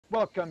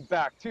Welcome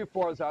back to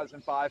Forza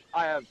Horizon 5.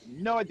 I have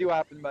no idea what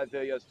happened in my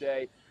videos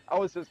today. I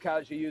was just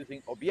casually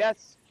using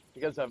OBS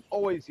because I've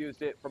always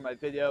used it for my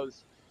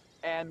videos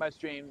and my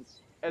streams,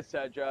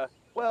 etc.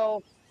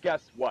 Well,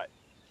 guess what?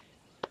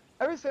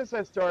 Ever since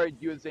I started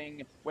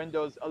using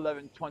Windows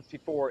 11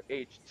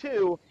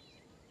 24H2,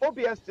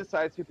 OBS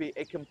decided to be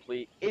a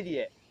complete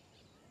idiot.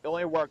 It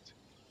only worked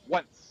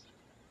once.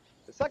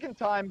 The second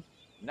time,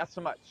 not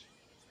so much.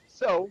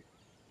 So,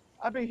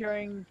 I've been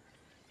hearing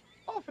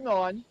off and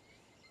on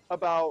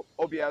about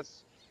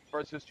OBS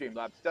versus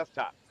Streamlabs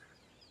Desktop.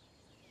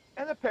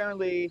 And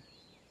apparently,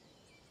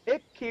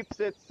 it keeps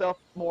itself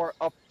more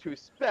up to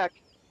spec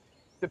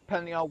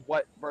depending on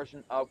what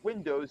version of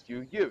Windows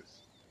you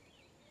use.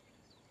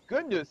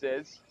 Good news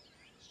is,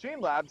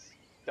 Streamlabs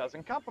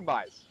doesn't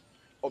compromise.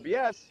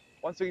 OBS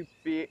wants to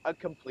be a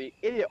complete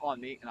idiot on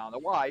me, and I don't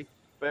know why,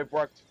 but it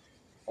worked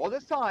all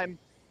this time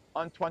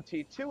on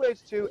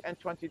 22H2 and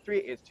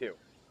 23H2.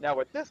 Now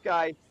with this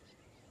guy,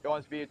 it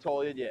wants to be a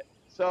total idiot.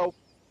 So,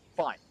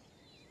 fine.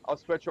 I'll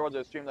switch over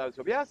to Streamlabs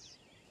OBS,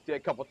 did a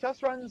couple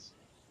test runs,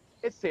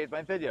 it saved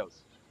my videos.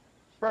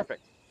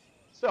 Perfect.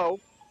 So,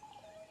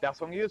 that's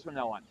what I'm going to use from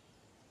now on.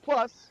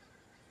 Plus,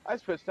 I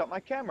switched out my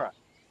camera.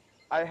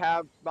 I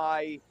have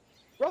my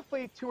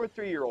roughly 2 or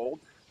 3 year old,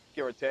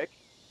 give or take,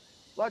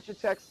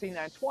 Logitech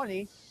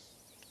C920,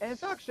 and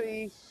it's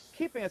actually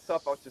keeping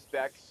itself up to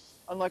spec,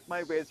 unlike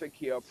my Razer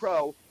Kiyo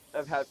Pro that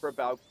I've had for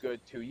about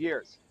good 2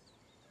 years.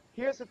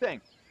 Here's the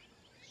thing,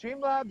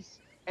 Streamlabs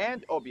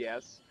and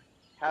OBS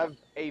have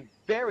a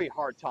very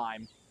hard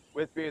time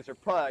with Razer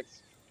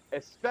products,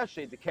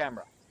 especially the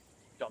camera.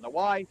 Don't know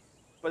why,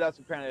 but that's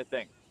apparently a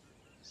thing.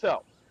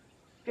 So,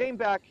 getting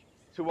back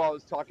to what I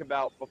was talking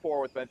about before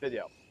with my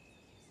video.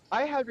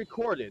 I had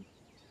recorded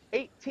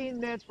 18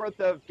 minutes worth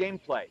of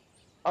gameplay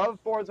of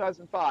Forza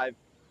Horizon 5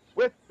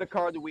 with the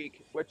car of the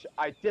week, which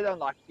I did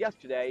unlock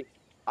yesterday.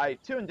 I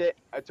tuned it,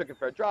 I took it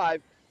for a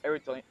drive, every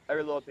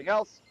little thing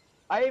else.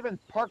 I even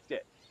parked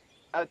it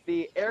at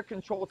the air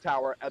control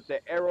tower at the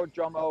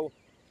Aerodromo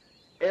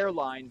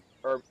airline,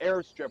 or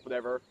airstrip,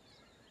 whatever,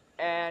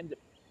 and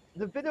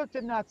the video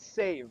did not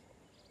save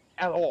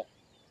at all.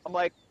 I'm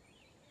like,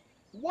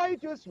 why you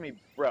do this to me,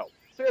 bro?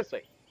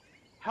 Seriously,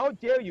 how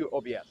dare you,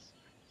 OBS?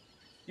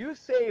 You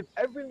save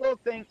every little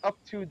thing up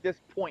to this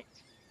point.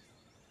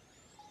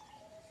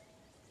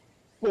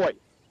 Boy,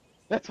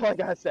 that's all I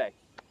gotta say.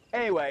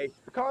 Anyway,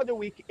 the car of the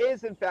week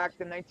is in fact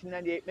the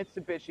 1998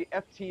 Mitsubishi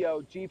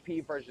FTO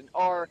GP version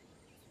R.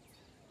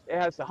 It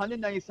has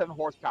 197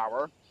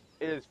 horsepower.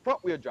 It is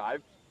front-wheel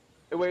drive.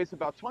 It weighs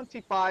about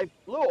 25,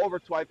 a little over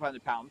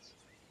 2,500 pounds.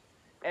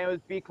 And it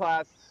was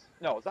B-Class,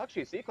 no, it's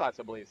actually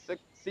C-Class, I believe.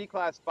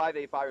 C-Class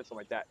 585 or something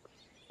like that.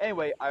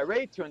 Anyway, I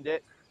already tuned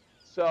it,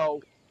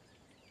 so,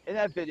 in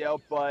that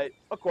video, but,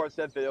 of course,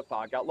 that video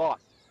file got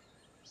lost.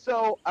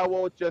 So, I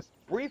will just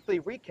briefly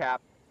recap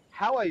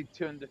how I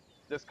tuned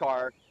this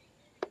car.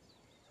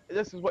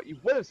 This is what you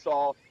would have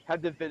saw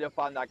had the video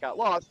file not got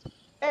lost,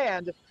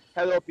 and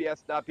had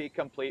OBS not be a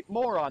complete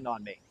moron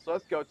on me. So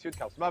let's go to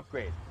custom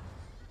upgrade.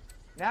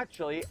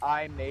 Naturally,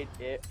 I made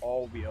it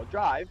all-wheel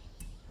drive.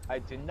 I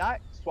did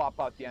not swap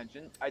out the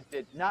engine. I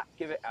did not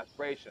give it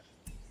aspiration.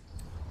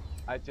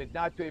 I did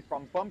not do it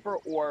from bumper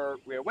or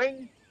rear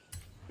wing,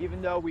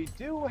 even though we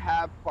do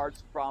have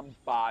parts from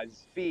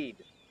Bozzfeed,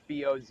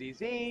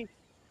 B-O-Z-Z,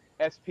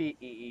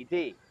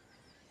 S-P-E-E-D.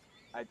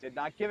 I did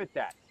not give it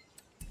that.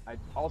 I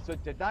also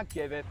did not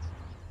give it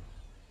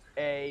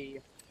a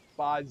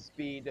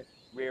Bozzfeed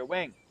rear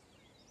wing.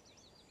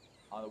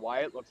 I don't know why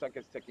it looks like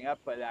it's sticking up,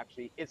 but it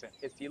actually isn't.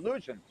 It's the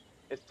illusion.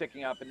 It's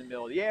sticking up in the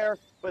middle of the air,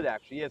 but it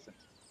actually isn't.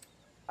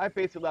 I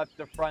basically left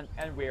the front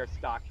and rear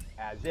stock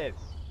as is.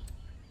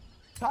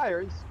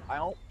 Tires, I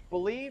don't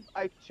believe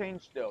I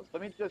changed those.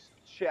 Let me just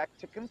check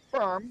to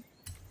confirm.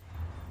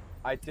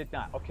 I did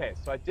not. Okay,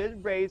 so I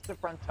did raise the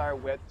front tire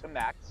width to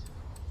max,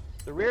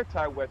 the rear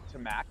tire width to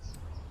max.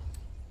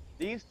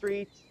 These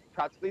three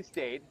practically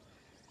stayed.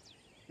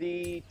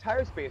 The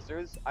tire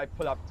spacers I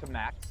put up to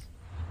max,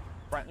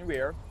 front and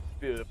rear,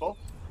 beautiful.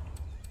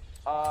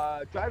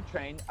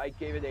 Drivetrain, I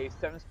gave it a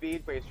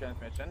 7-speed race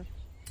transmission.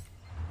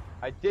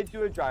 I did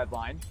do a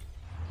driveline.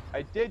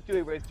 I did do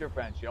a race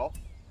differential.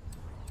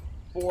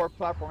 For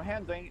platform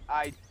handling,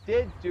 I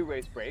did do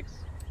race brakes.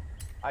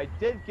 I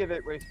did give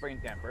it race spring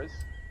dampers.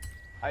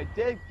 I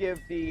did give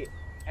the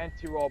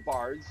anti-roll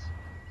bars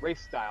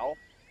race style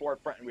for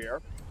front and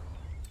rear.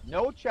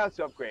 No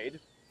chassis upgrade.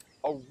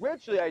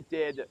 Originally I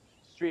did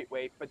street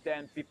weight, but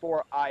then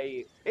before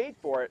I paid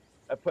for it,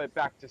 I put it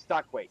back to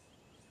stock weight.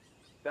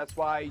 That's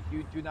why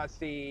you do not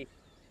see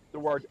the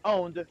word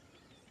owned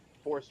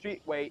for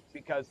street weight,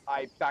 because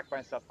I backed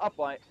myself up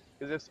on it,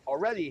 because this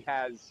already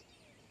has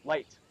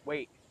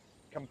lightweight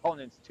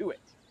components to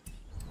it.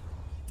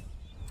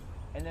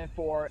 And then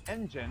for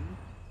engine,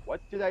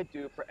 what did I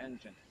do for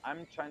engine?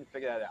 I'm trying to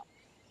figure that out.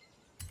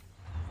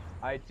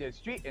 I did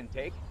street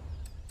intake.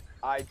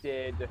 I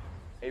did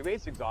a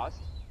race exhaust.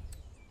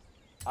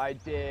 I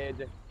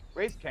did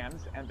race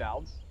cams and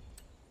valves.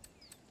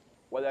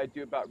 What did I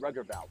do about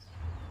rugger valves?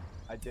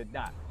 I did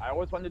not. I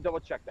always wanted to double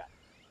check that.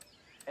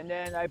 And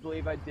then I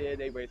believe I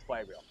did a race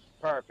flywheel.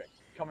 Perfect.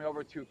 Coming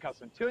over to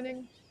custom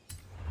tuning,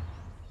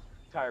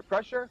 tire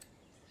pressure,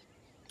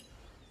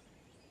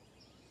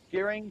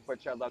 gearing,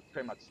 which I left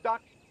pretty much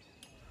stock,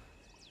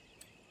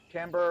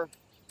 camber,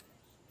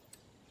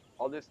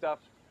 all this stuff.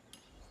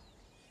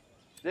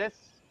 This,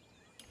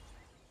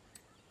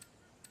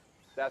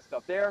 that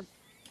stuff there,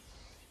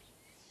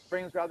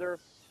 springs rather,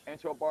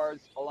 antral bars,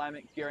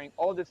 alignment, gearing,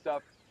 all this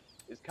stuff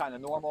is kind of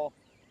normal.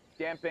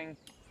 Damping,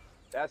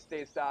 that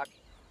stays stock,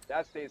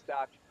 that stays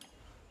stock.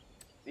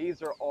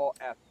 These are all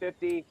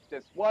F50.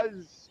 This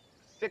was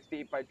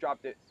 60, but I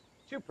dropped it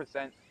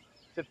 2%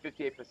 to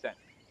 58%.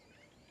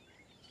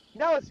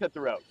 Now let's hit the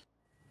road.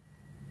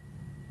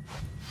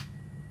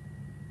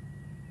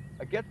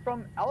 A gift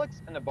from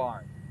Alex in the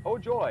barn. Oh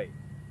joy.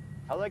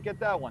 How did I get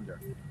that, I wonder?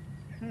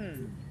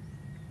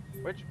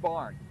 Which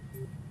barn?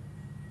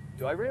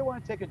 Do I really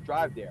want to take a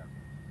drive there?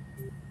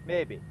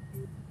 Maybe.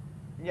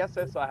 And yes,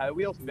 I saw I had a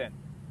wheel spin.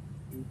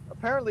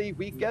 Apparently,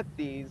 we get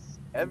these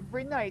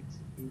every night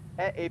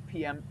at 8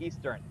 p.m.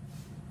 Eastern,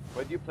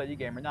 whether you play the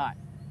game or not.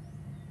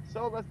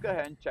 So let's go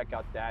ahead and check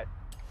out that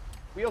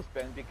wheel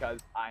spin because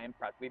I am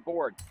practically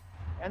bored.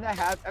 And I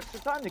have extra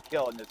time to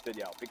kill in this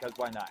video, because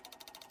why not?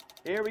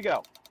 Here we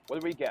go.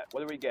 What do we get? What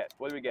do we get?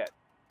 What do we get?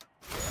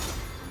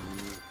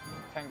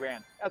 10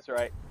 grand. That's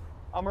alright.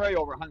 I'm already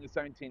over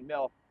 117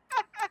 mil.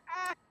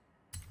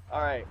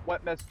 Alright,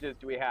 what messages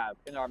do we have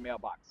in our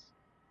mailbox?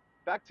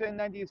 Back to the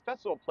 90s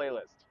festival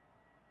playlist.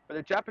 For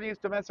the Japanese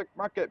domestic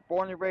market,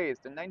 born and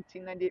raised, the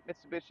 1998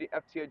 Mitsubishi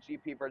FTO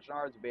GP version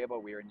R is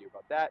available. We already knew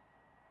about that.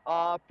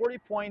 40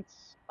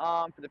 points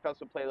for the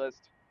festival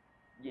playlist.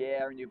 Yeah,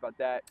 I already knew about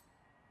that.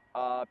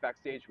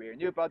 Backstage, we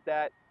already knew about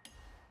that.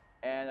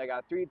 And I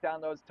got 3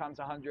 downloads times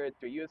 100,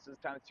 3 uses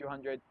times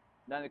 200,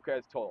 9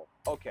 credits total.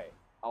 Okay,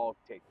 I'll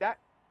take that.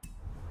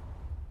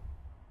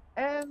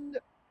 And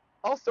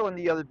also in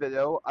the other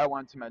video, I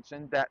wanted to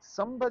mention that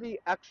somebody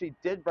actually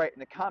did write in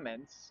the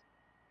comments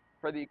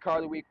for the car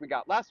of the week we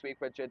got last week,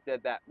 which I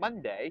did that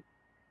Monday.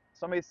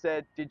 Somebody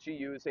said, did you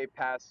use a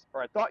pass,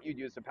 or I thought you'd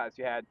use the pass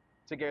you had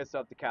to get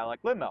yourself the Cadillac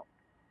limo.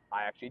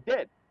 I actually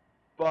did,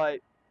 but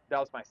that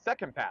was my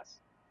second pass,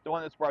 the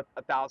one that's worth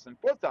 1,000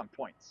 Forza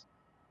points.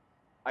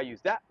 I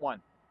used that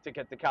one to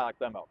get the Cadillac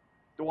limo.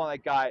 The one I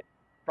got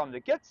from the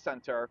gift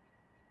center,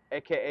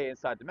 aka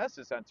inside the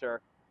message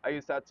center, I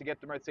used that to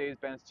get the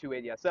Mercedes-Benz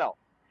 280 SL.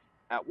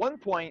 At one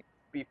point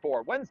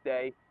before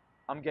Wednesday,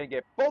 I'm going to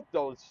get both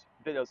those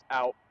videos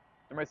out,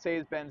 the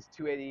Mercedes-Benz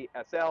 280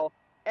 SL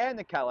and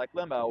the Cadillac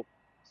limo,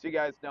 so you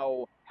guys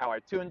know how I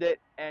tuned it,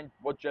 and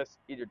we'll just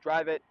either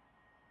drive it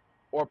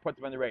or put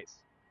them in the race.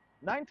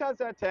 9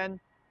 times out of 10,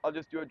 I'll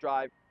just do a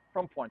drive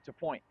from point to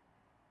point,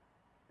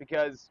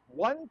 because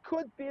one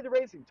could be the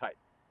racing type.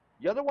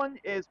 The other one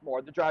is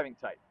more the driving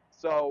type.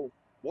 So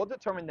we'll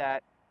determine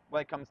that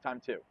when it comes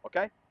time to,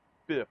 okay?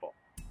 Beautiful.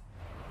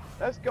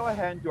 Let's go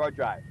ahead and do our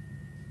drive.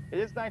 It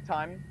is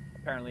nighttime,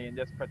 apparently in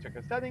this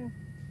particular setting,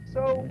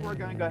 so we're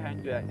going to go ahead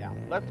and do that now.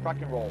 Let's rock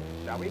and roll,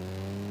 shall we?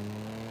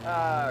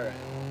 Alright.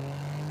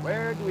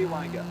 Where do we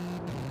want to go?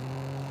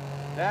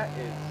 That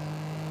is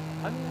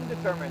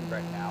undetermined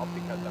right now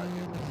because I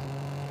do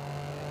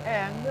this.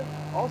 And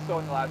also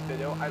in the last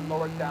video, I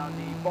lowered down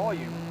the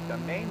volume, the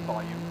main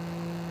volume,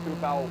 to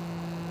about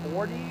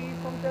 40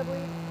 something, I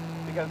believe,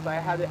 because I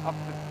had it up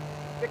to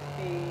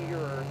 60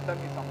 or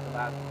 70 something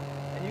last,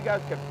 and you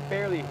guys could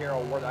barely hear a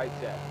word I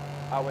said.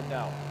 I would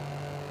know,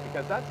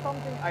 because that's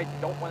something I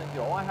don't want to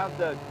do. I want to have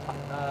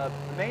the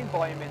main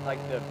volume in like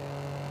the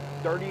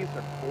 30s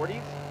or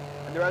 40s,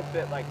 and the rest of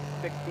it like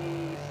 60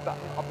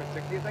 something, upper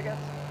 60s, I guess.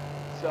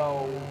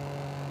 So,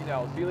 you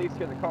know, so you at least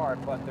hear the car,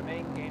 but the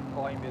main game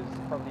volume is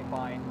perfectly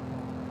fine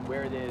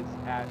where it is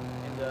at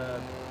in the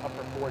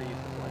upper 40s,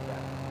 something like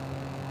that.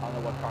 I don't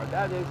know what car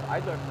that is. I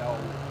don't know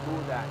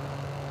who that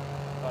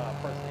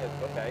person is.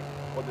 Okay,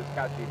 we'll just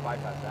casually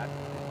bypass that.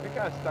 We're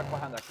kind of stuck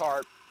behind the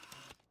car.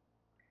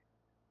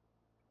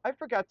 I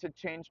forgot to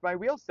change my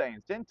wheel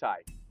settings, didn't I?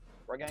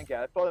 We're gonna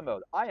get a photo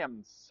mode. I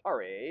am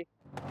sorry.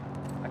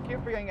 I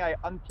keep forgetting I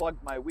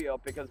unplugged my wheel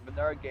because of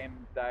another game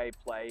that I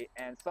play,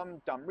 and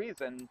some dumb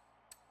reason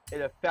it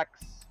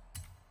affects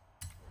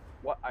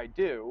what I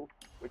do,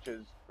 which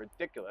is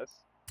ridiculous.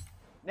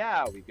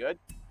 Now we good.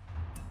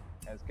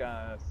 And it's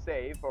gonna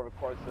save over the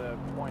course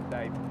of the point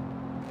that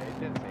it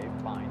didn't save.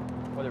 Fine,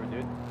 whatever,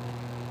 dude.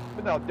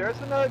 But no, there's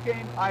another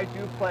game I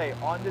do play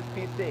on this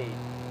PC,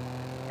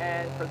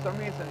 and for some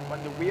reason,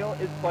 when the wheel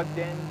is plugged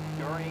in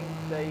during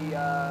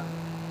the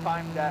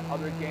time that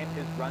other game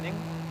is running,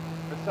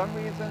 for some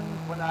reason,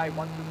 when I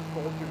want to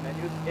scroll through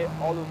menus, it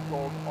auto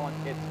scrolls on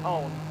its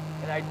own,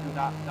 and I do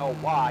not know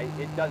why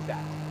it does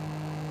that.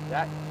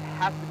 That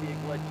has to be a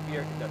glitch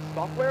here in the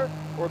software,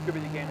 or it could be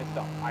the game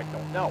itself. I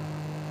don't know.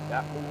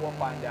 That we will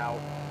find out.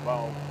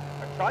 Well,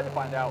 I tried to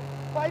find out,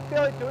 but I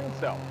fail at doing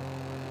so.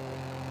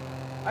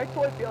 I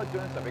totally fail at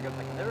doing so because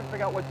I can never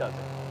figure out what does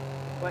it.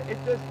 But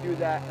it does do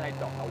that, and I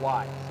don't know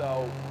why.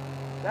 So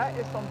that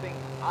is something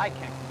I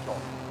can't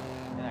control,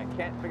 and I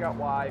can't figure out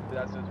why. But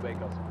that's just the way it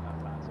goes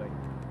sometimes, honestly.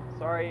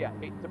 sorry, I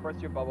hate to burst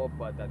your bubble,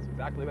 but that's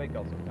exactly what it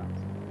goes sometimes.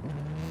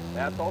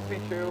 That's all be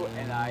true,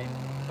 and I'm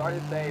sorry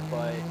to say,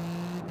 but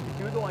if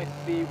you would only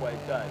see what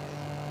it does,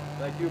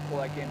 when I do pull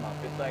that game up,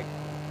 it's like,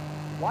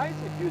 why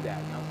does it do that?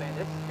 You know what I'm saying?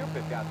 It's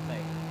stupid, that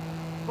thing.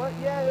 But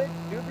yeah, it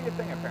do be a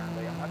thing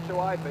apparently. I'm not sure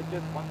why, but it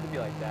just wants to be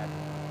like that.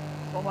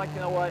 So I'm like,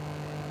 you know what?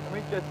 Let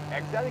me just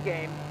exit out of the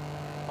game,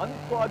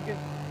 unplug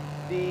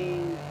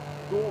the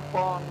dual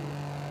prong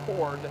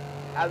cord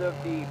out of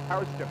the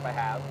power strip I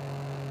have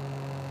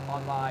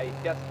on my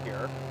desk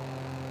here,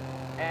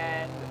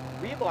 and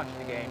relaunch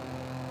the game.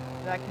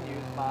 And I can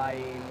use my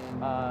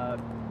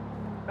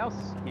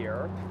mouse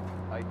here,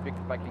 I think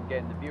if I can get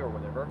in the view or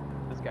whatever,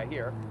 this guy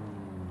here,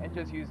 and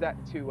just use that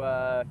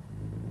to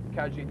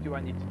casually do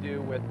what I need to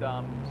do with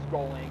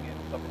scrolling and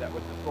stuff like that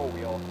with the scroll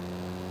wheel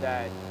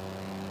that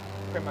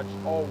pretty much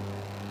all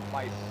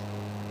my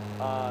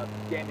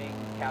gaming,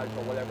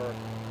 casual, whatever,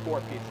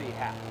 for PC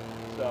have.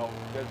 So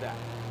there's that.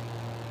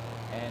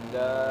 And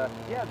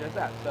yeah, there's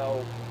that.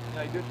 So, you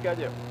know, you do what you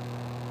gotta do.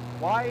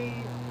 Why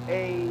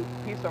a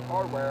piece of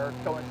hardware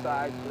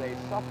coincides with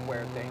a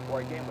software thing or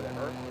a game,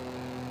 whatever,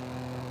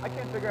 I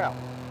can't figure out.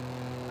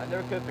 I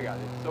never could figure out.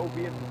 It's so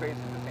weird and crazy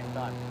at the same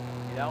time,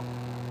 you know?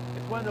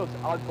 It's one of those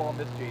oddball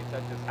mysteries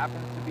that just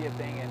happens to be a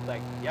thing, and it's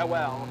like, yeah,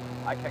 well,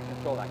 I can't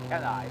control that,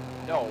 can I?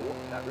 No,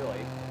 not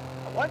really.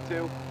 I want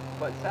to,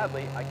 but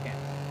sadly, I can't.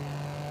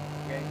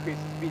 I'm gonna increase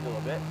the speed a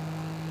little bit.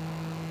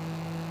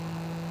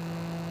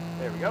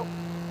 There we go.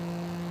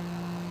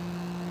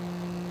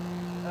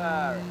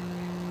 Alright.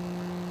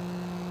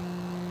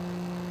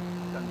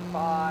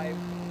 75.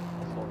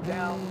 I'll slow it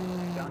down.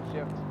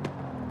 Downshift.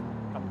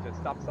 Come to a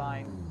stop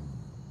sign.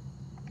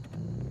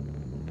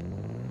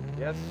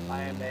 Yes,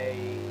 I am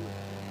a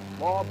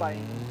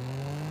law-abiding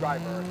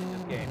driver in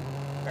this game,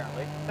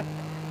 apparently.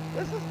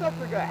 This is stuff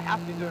we're gonna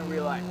have to do in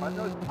real life. I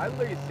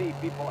literally see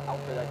people out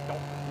there that don't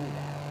do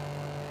that.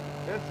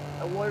 There's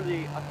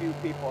literally a few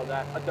people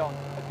that don't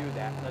do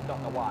that, and I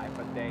don't know why,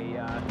 but they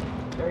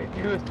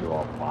refuse to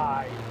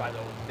abide by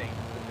those things,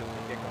 which is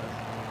ridiculous.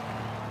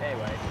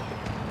 Anyway,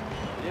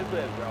 it is what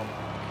it is, bro.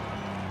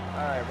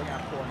 Alright, we're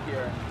gonna pull in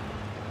here and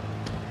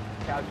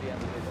casually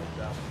end the video,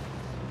 so.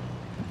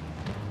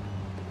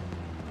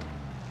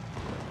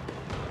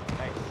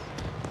 Nice.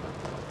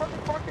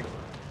 Perfect parking,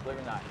 believe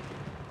it or not.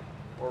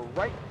 We're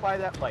right by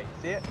that light.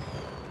 See it?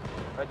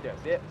 Right there.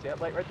 See it? See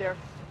that light right there?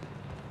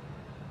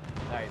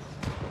 Nice.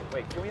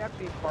 Wait, can we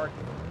actually park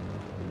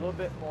a little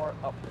bit more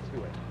up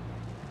to it?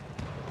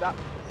 Stop.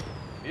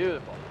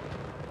 Beautiful.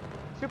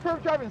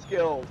 Superb driving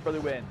skills for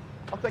the win.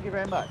 I'll thank you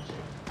very much.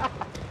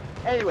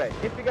 Anyway,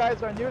 if you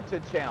guys are new to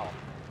the channel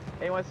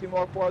and you want to see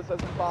more Forza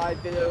Horizon 5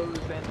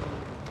 videos and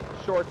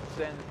shorts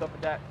and stuff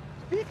like that,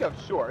 speak of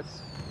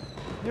shorts,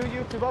 new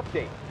YouTube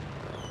update.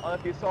 I don't know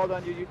if you saw it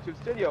on your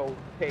YouTube Studio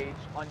page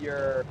on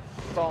your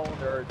phone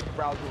or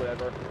browser or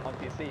whatever on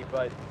PC,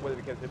 but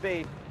whatever it gets to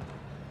be.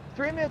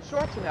 3-minute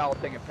shorts are now a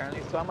thing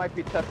apparently, so I might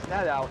be testing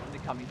that out in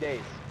the coming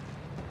days.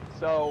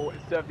 So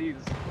instead of these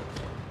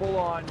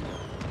full-on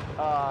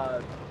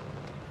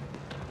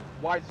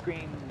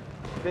widescreen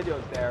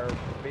videos there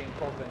being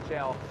posted on the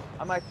channel,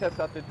 I might test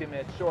out the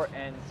 3-minute short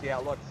and see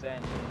how it looks.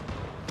 And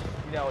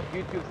you know,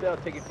 YouTube still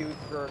take it due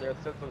for their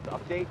systems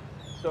update.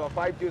 So if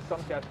I do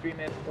something that's 3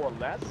 minutes or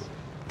less,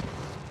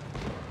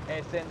 and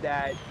it's in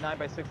that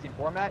 9:16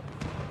 format,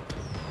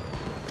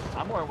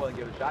 I'm more than willing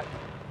to give it a shot.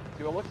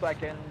 See what it looks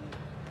like, and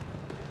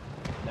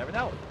you never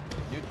know.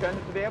 New trend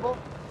is available.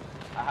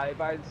 I highly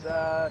advise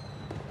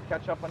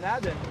catch up on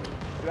that and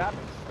see what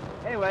happens.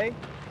 Anyway,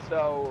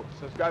 so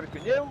subscribe if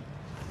you're new,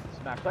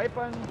 smash the like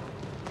button,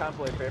 comment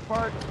below your favorite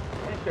part,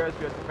 and share this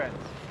video with your friends.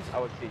 I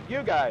will see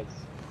you guys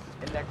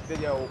in the next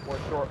video or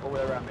short or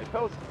whatever I may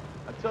post.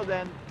 Until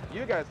then,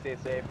 you guys stay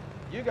safe,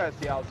 you guys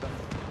stay awesome,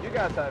 you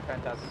guys have a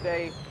fantastic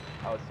day.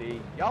 I will see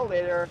y'all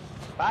later.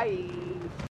 Bye!